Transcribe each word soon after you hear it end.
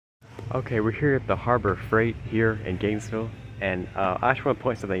Okay, we're here at the Harbor Freight here in Gainesville, and I just want to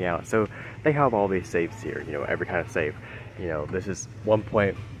point something out. So they have all these safes here, you know, every kind of safe. You know, this is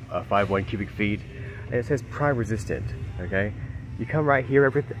 1.51 cubic feet, and it says Pry-Resistant. Okay, you come right here,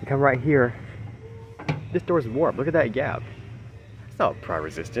 you come right here. This door's warped. Look at that gap. It's not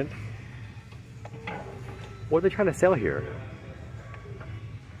Pry-Resistant. What are they trying to sell here?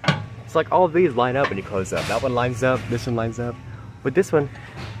 It's like all of these line up and you close up. That one lines up, this one lines up, but this one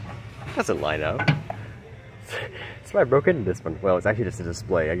doesn't line up. Somebody broke into this one. Well, it's actually just a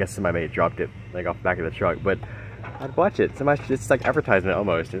display. I guess somebody may have dropped it like off the back of the truck, but I'd watch it. It's like advertisement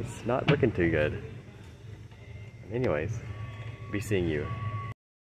almost. It's not looking too good. Anyways, be seeing you.